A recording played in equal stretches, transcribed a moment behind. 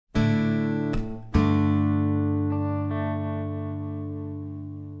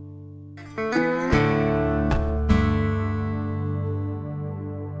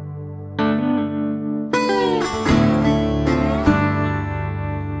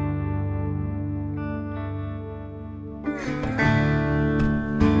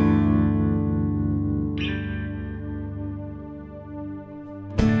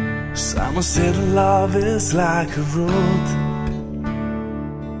Someone said love is like a road.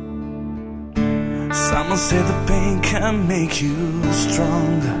 Someone said the pain can make you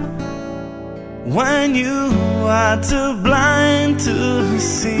stronger when you are too blind to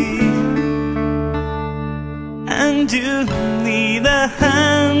see, and you need a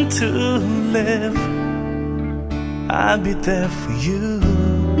hand to live. I'll be there for you.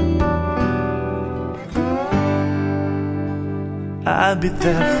 I'll be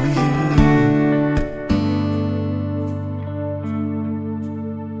there for you.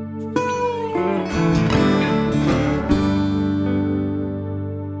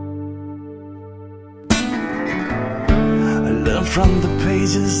 I learned from the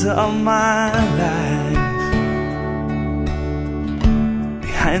pages of my life.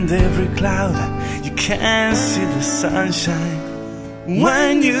 Behind every cloud you can see the sunshine.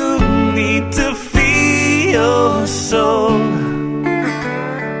 When you need to feel your soul,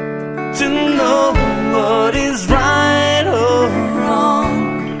 to know what is right or wrong,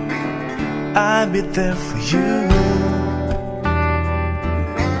 I'll be there for you.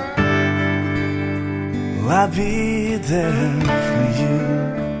 I'll be there for you.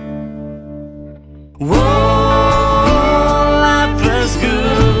 Whoa, life is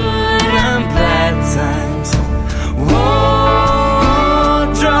good and bad times.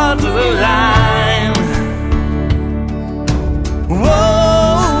 Whoa, draw the line. Whoa,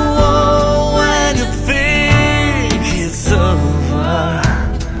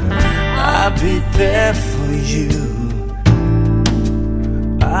 I'll be there for you.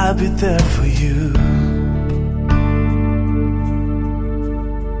 I'll be there for you.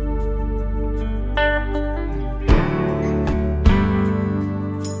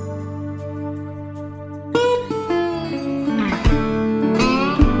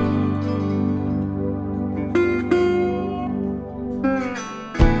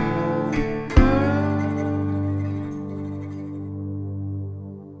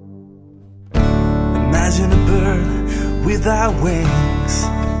 Imagine a bird without wings.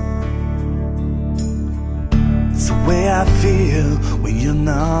 It's the way I feel when you're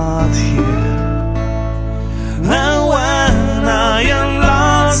not here. And when I am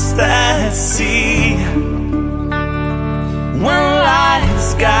lost at sea, when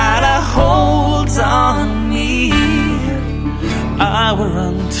life's got a hold on me, I will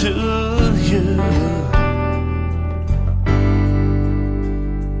run to you.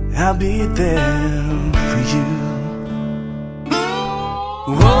 I'll be there for you.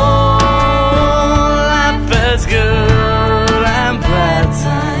 Whoa, life is good and bad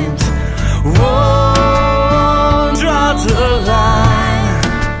times. Whoa, draw the line.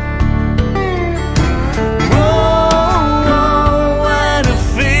 Whoa, when I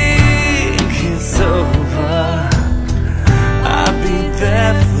think it's over, I'll be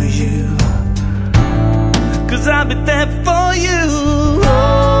there for you. 'Cause I'll be there for you.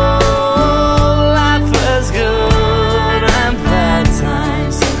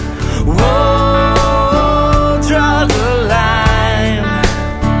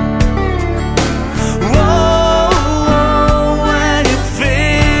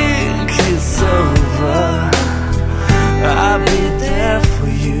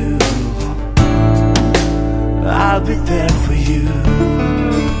 I'll be there for you.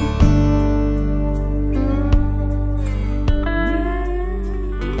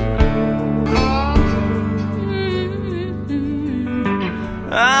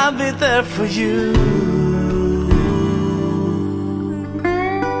 I'll be there for you.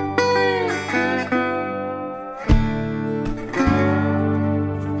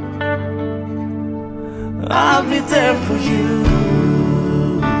 I'll be there for you.